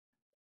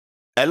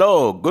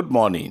Hello, good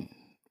morning.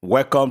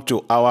 Welcome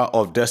to Hour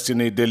of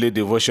Destiny Daily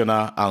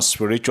Devotional and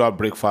Spiritual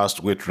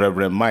Breakfast with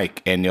Reverend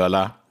Mike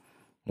Eniola.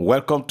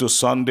 Welcome to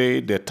Sunday,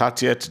 the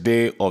 30th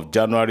day of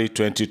January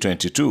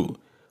 2022.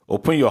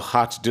 Open your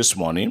heart this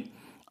morning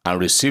and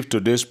receive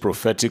today's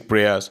prophetic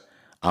prayers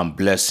and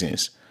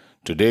blessings.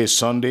 Today is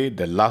Sunday,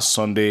 the last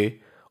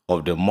Sunday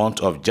of the month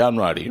of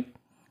January.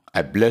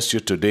 I bless you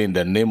today in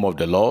the name of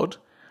the Lord.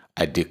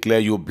 I declare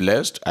you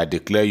blessed. I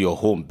declare your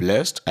home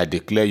blessed. I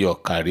declare your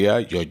career,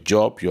 your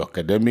job, your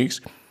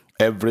academics,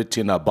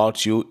 everything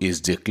about you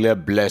is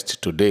declared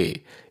blessed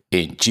today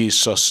in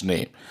Jesus'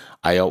 name.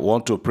 I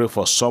want to pray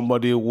for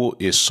somebody who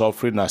is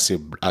suffering as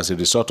a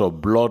result of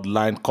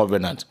bloodline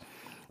covenant.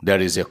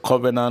 There is a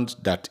covenant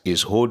that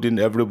is holding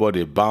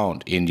everybody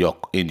bound in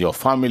your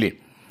family.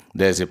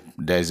 There's a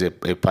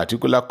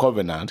particular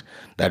covenant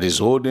that is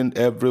holding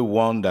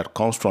everyone that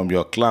comes from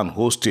your clan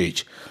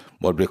hostage.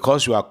 But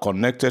because you are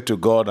connected to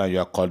God and you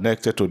are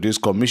connected to this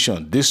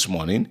commission this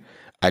morning,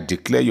 I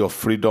declare your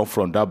freedom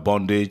from that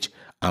bondage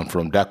and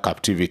from that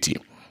captivity.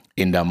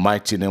 In the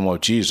mighty name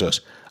of Jesus,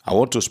 I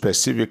want to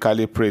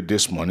specifically pray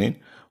this morning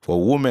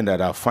for women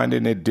that are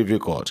finding it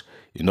difficult,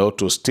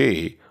 to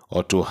stay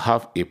or to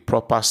have a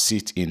proper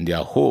seat in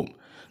their home.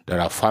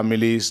 There are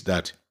families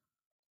that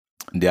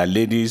their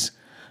ladies,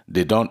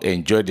 they don't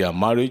enjoy their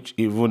marriage,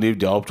 even if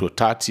they're up to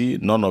 30,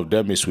 none of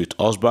them is with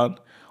husband.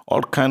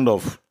 All kind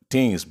of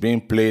things being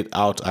played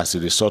out as a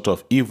result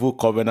of evil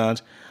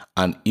covenant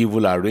and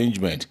evil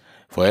arrangement.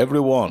 For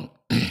everyone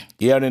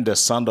hearing the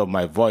sound of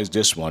my voice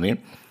this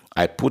morning,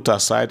 I put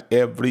aside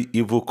every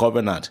evil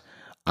covenant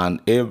and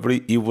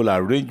every evil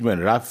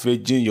arrangement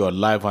ravaging your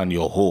life and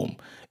your home.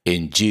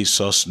 In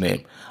Jesus'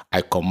 name,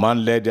 I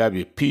command, let there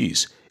be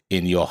peace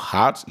in your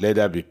heart, let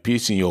there be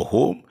peace in your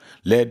home,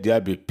 let there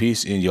be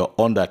peace in your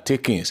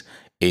undertakings.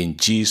 In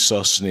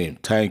Jesus' name.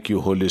 Thank you,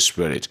 Holy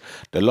Spirit.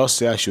 The Lord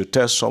said I should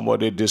tell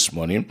somebody this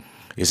morning.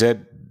 He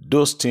said,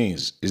 those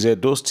things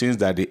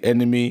that the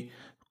enemy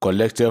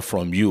collected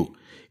from you.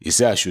 He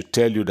said, I should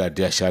tell you that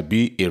there shall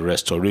be a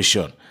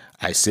restoration.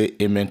 I say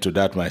amen to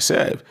that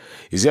myself.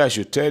 He said, I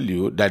should tell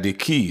you that the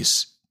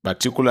keys,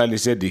 particularly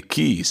said the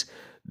keys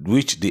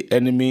which the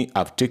enemy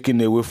have taken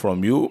away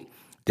from you,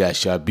 there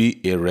shall be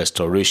a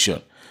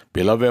restoration.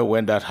 Beloved,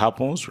 when that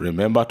happens,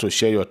 remember to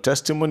share your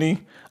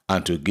testimony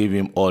and to give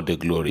him all the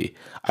glory.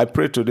 I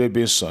pray today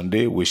being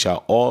Sunday, we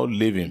shall all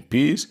live in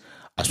peace.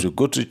 As we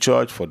go to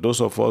church, for those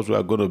of us who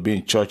are going to be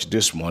in church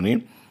this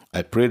morning,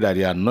 I pray that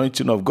the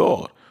anointing of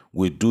God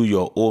will do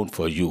your own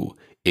for you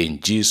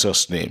in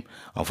Jesus' name.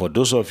 And for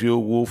those of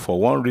you who, for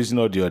one reason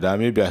or the other,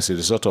 maybe as a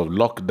result of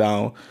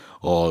lockdown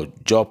or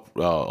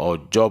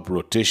job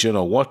rotation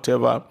or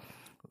whatever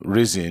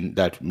reason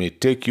that may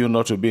take you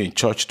not to be in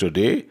church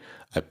today,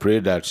 I pray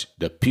that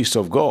the peace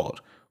of God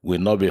will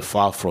not be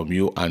far from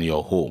you and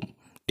your home.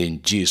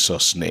 In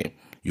Jesus' name.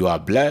 You are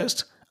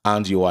blessed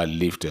and you are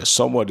lifted.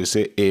 Somebody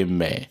say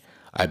amen.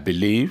 I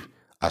believe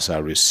as I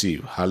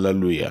receive.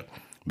 Hallelujah.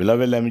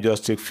 Beloved, let me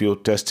just take few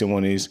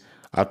testimonies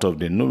out of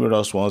the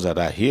numerous ones that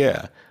are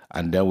here,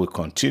 and then we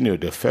continue.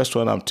 The first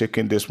one I'm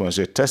taking this one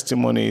say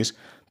testimonies,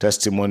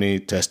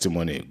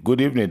 testimony.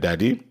 Good evening,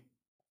 Daddy.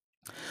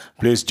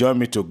 Please join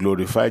me to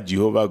glorify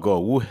Jehovah God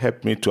who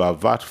helped me to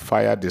avert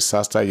fire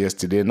disaster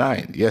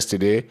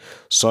yesterday,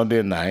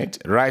 Sunday night,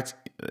 right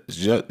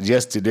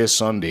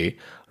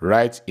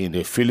in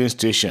the filling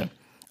station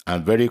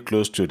and very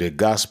close to the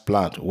gas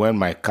plant when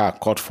my car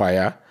caught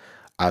fire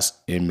as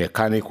a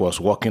mechanic was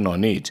working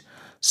on it.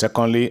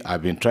 Secondly,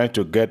 I've been trying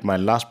to get my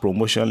last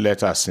promotion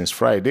letter since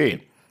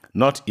Friday.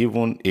 Not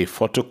even a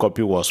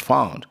photocopy was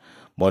found.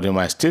 But in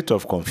my state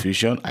of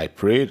confusion, I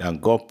prayed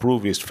and God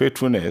proved his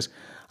faithfulness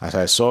as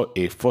I saw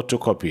a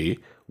photocopy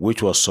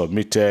which was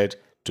submitted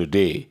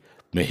today.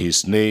 May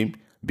his name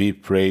be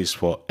praised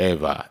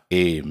forever.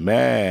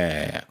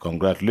 Amen.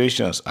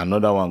 Congratulations.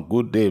 Another one.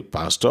 Good day,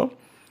 Pastor.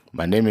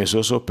 My name is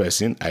also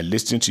Person. I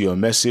listened to your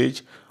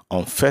message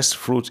on first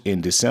fruit in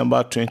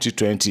December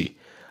 2020,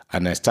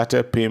 and I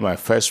started paying my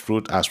first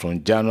fruit as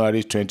from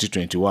January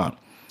 2021.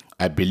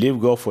 I believe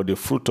God for the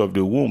fruit of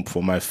the womb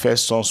for my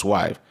first son's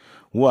wife,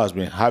 who has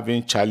been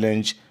having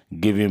challenge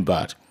giving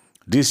birth.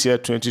 This year,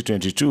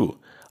 2022,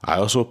 I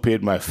also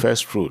paid my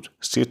first fruit,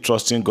 still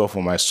trusting God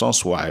for my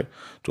son's wife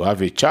to have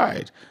a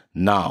child.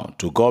 Now,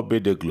 to God be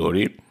the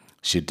glory,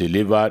 she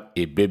delivered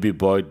a baby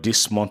boy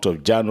this month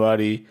of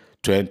January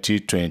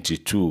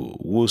 2022.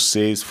 Who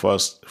says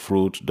first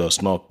fruit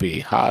does not pay?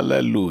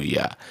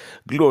 Hallelujah.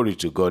 Glory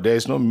to God. There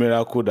is no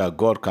miracle that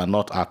God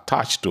cannot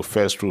attach to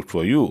first fruit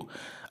for you.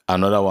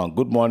 Another one.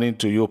 Good morning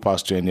to you,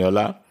 Pastor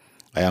Eniola.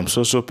 I am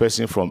so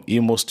person from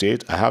Imo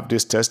State. I have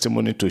this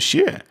testimony to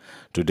share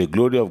to the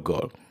glory of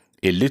God.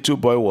 A little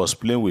boy was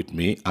playing with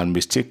me and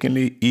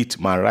mistakenly hit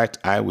my right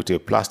eye with a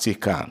plastic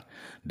can.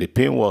 The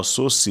pain was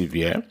so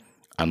severe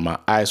and my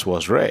eyes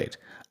was red.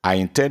 I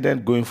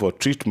intended going for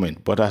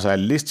treatment, but as I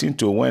listened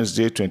to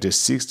Wednesday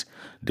 26th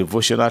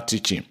devotional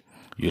teaching,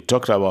 you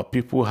talked about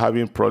people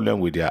having problem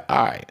with their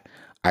eye.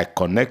 I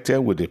connected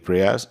with the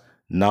prayers.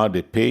 Now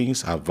the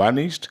pains have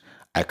vanished.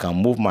 I can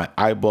move my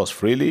eyeballs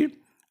freely.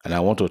 And I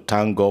want to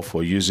thank God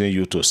for using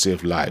you to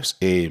save lives.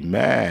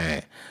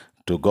 Amen.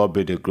 To God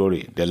be the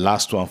glory. The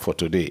last one for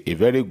today. A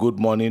very good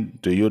morning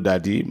to you,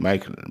 Daddy,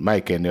 Mike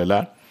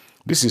Eniola.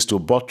 This is to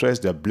buttress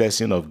the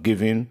blessing of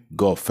giving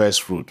God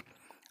first fruit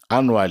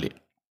annually.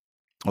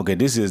 Okay,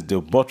 this is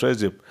the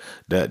buttress,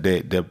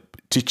 the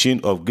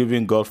teaching of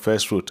giving God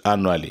first fruit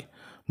annually.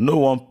 No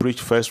one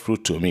preached first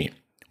fruit to me,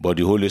 but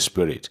the Holy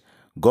Spirit.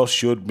 God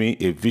showed me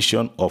a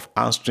vision of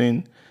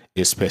answering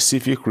a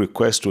specific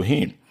request to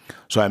Him.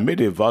 So I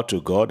made a vow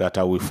to God that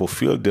I will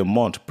fulfill the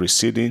month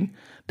preceding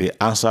the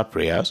answered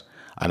prayers,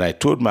 and I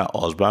told my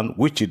husband,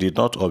 which he did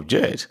not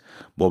object.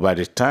 But by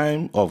the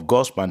time of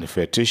God's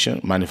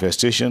manifestation,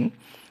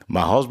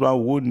 my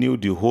husband, who knew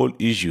the whole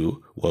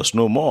issue, was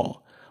no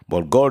more.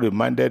 But God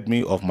reminded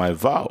me of my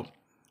vow.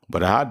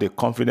 But I had the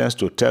confidence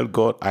to tell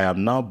God I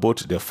am now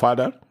both the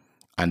father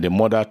and the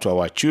mother to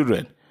our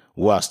children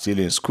who are still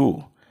in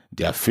school.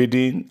 Their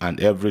feeding and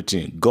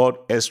everything. God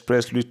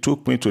expressly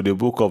took me to the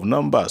book of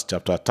Numbers,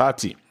 chapter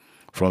 30,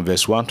 from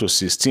verse 1 to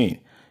 16.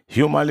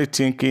 Humanly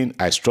thinking,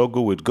 I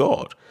struggle with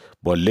God,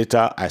 but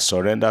later I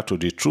surrender to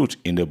the truth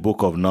in the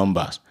book of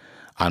Numbers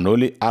and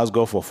only ask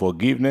God for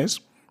forgiveness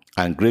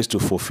and grace to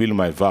fulfill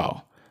my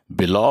vow.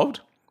 Beloved,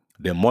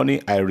 the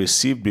money I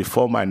received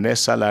before my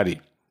next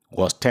salary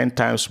was 10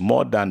 times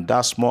more than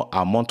that small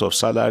amount of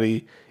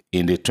salary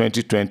in the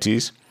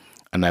 2020s,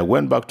 and I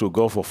went back to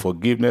God for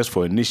forgiveness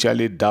for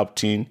initially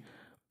doubting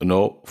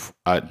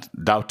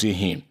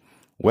Him.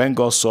 When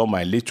God saw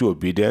my little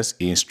obedience,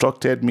 He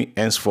instructed me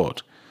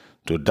henceforth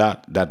to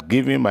that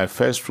giving my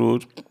first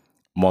fruit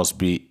must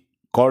be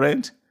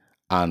current,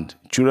 and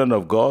children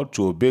of God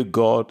to obey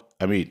God.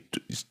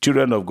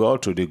 Children of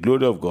God to the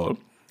glory of God.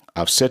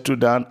 I've settled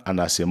down and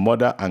as a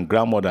mother and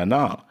grandmother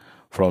now.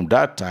 From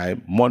that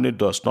time, money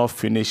does not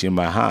finish in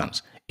my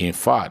hands. In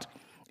fact,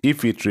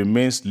 if it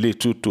remains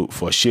little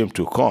for shame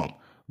to come,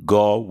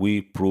 God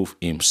will prove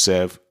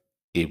Himself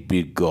a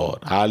big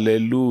God.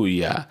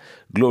 Hallelujah.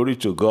 Glory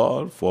to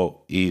God,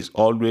 for He is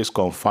always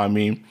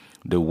confirming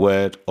the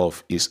word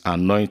of His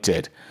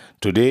anointed.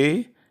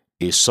 Today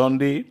is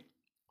Sunday,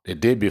 the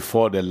day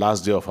before the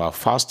last day of our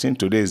fasting.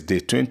 Today is day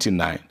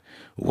 29.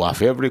 We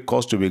have every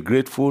cause to be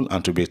grateful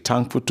and to be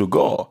thankful to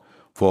God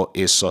for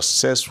a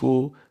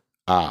successful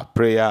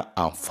prayer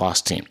and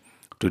fasting.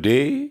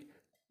 Today,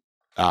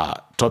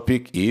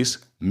 topic is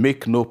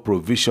make no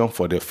provision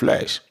for the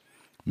flesh.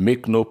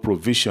 Make no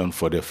provision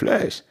for the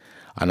flesh.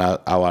 And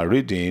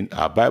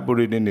our Bible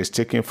reading is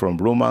taken from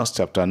Romans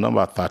chapter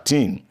number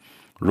 13.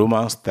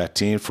 Romans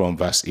 13 from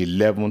verse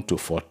 11 to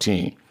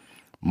 14.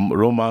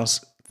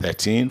 Romans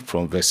 13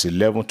 from verse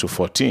 11 to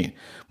 14.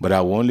 But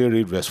I will only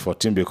read verse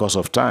 14 because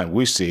of time,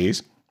 which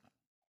says,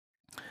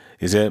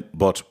 He said,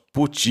 but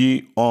put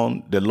ye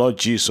on the Lord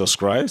Jesus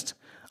Christ,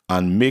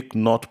 and make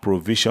not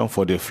provision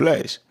for the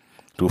flesh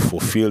to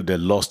fulfill the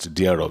lust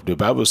thereof. The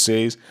Bible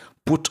says,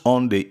 put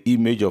on the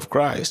image of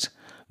Christ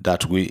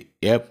that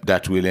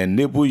will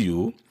enable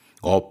you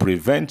or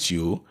prevent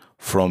you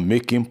from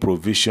making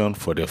provision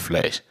for the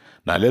flesh.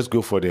 Now let's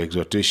go for the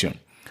exhortation.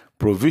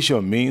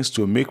 Provision means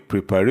to make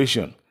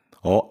preparation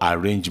or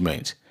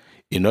arrangement.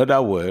 In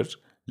other words,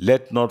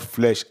 let not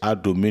flesh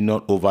have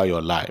dominion over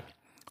your life.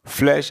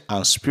 Flesh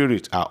and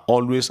spirit are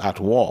always at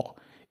war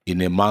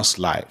in a man's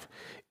life.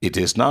 It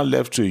is now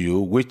left to you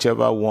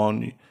whichever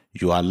one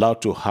you are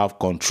allowed to have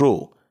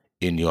control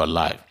in your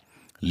life.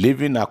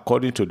 Living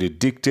according to the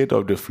dictate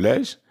of the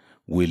flesh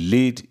will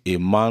lead a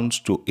man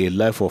to a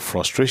life of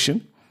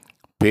frustration,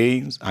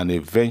 pains, and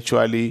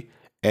eventually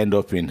end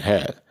up in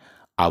hell.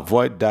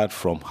 Avoid that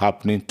from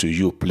happening to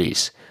you,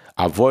 please.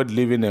 Avoid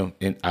living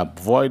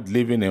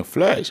in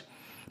flesh,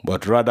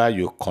 but rather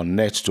you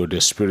connect to the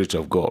Spirit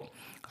of God.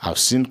 I've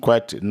seen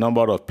quite a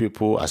number of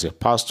people as a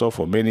pastor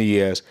for many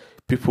years,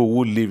 people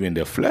who live in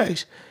the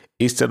flesh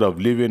instead of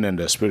living in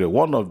the Spirit.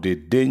 One of the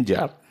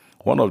danger,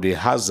 one of the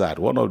hazard,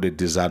 one of the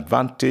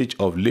disadvantage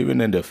of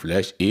living in the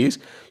flesh is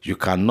you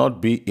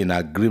cannot be in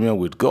agreement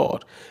with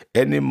God.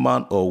 Any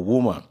man or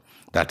woman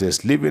that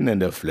is living in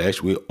the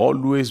flesh will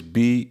always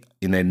be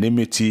in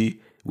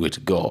enmity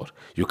with God.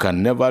 You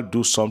can never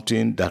do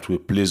something that will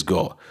please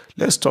God.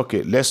 Let's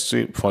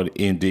see for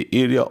in the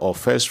area of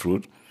first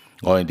fruit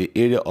or in the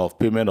area of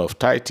payment of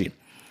tithing.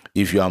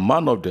 If you are a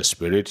man of the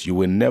Spirit, you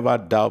will never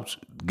doubt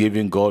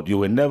giving God. You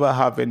will never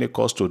have any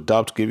cause to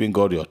doubt giving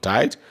God your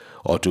tithe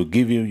or to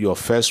give Him your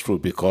first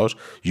fruit, because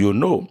you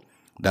know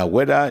that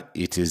whether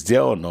it is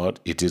there or not,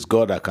 it is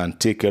God that can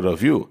take care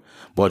of you.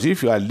 But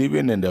if you are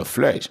living in the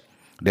flesh,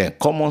 then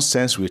common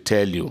sense will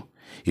tell you,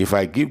 if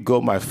I give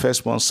God my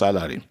first month's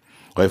salary,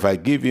 or if I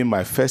give Him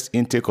my first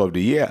intake of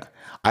the year,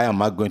 I am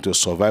not going to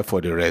survive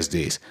for the rest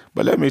days.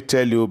 But let me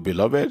tell you,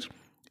 beloved,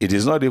 it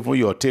is not even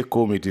your take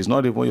home, it is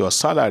not even your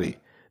salary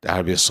that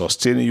has been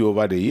sustaining you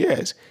over the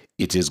years.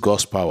 It is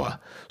God's power.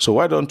 So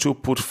why don't you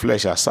put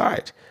flesh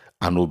aside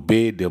and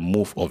obey the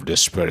move of the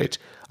Spirit?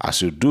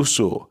 As you do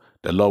so,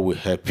 the Lord will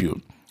help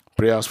you.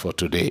 Prayers for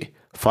today.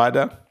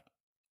 Father,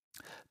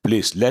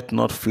 please let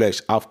not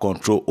flesh have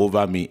control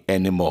over me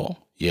anymore.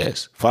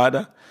 Yes,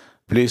 Father,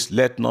 Please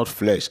let not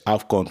flesh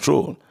have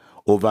control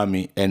over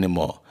me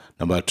anymore.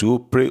 Number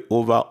 2, pray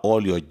over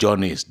all your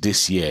journeys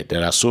this year.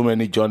 There are so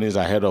many journeys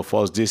ahead of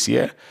us this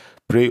year.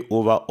 Pray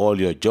over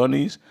all your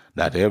journeys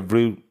that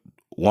every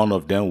one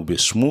of them will be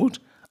smooth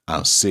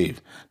and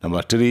safe.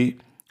 Number 3,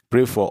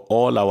 pray for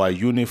all our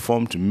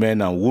uniformed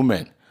men and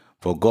women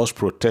for God's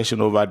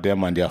protection over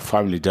them and their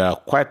family. There are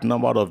quite a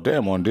number of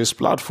them on this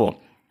platform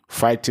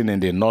fighting in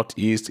the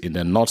northeast, in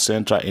the north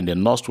central, in the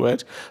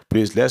northwest.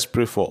 Please, let's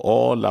pray for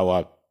all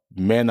our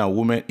men and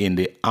women in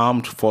the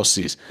armed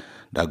forces.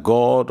 The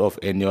God of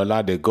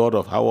Eniola, the God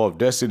of Hour of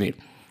Destiny,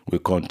 will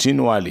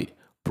continually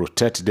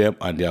protect them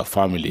and their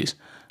families.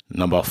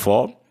 Number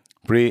 4,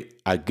 pray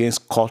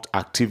against court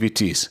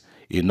activities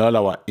in all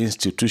our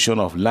institution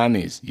of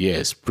learning.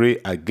 Yes, pray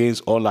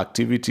against all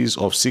activities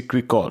of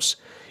secret courts,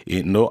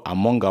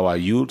 among our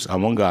youth,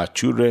 among our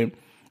children,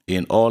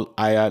 in all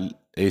higher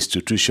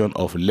institution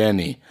of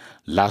learning.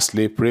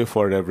 Lastly, pray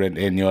for Reverend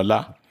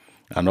Eniola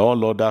and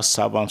all other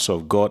servants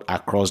of God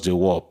across the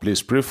world.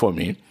 Please pray for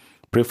me.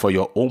 Pray for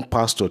your own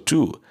pastor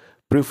too.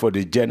 Pray for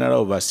the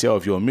general overseer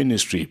of your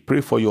ministry.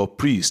 Pray for your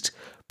priest.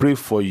 Pray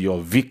for your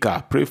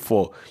vicar. Pray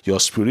for your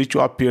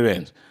spiritual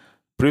parents.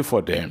 Pray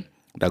for them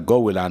that God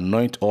will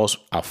anoint us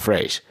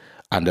afresh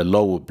and the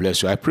Lord will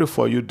bless you. I pray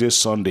for you this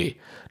Sunday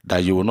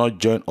that you will not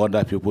join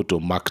other people to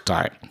mark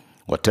time.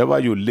 Whatever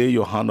you lay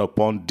your hand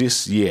upon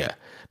this year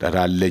that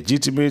are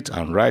legitimate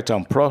and right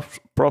and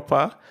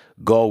proper,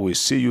 God will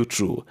see you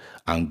through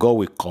and God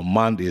will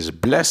command His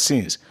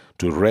blessings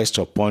to rest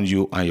upon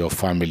you and your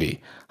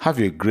family. Have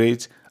a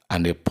great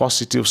and a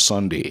positive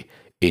Sunday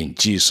in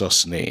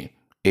Jesus' name.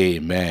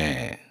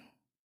 Amen.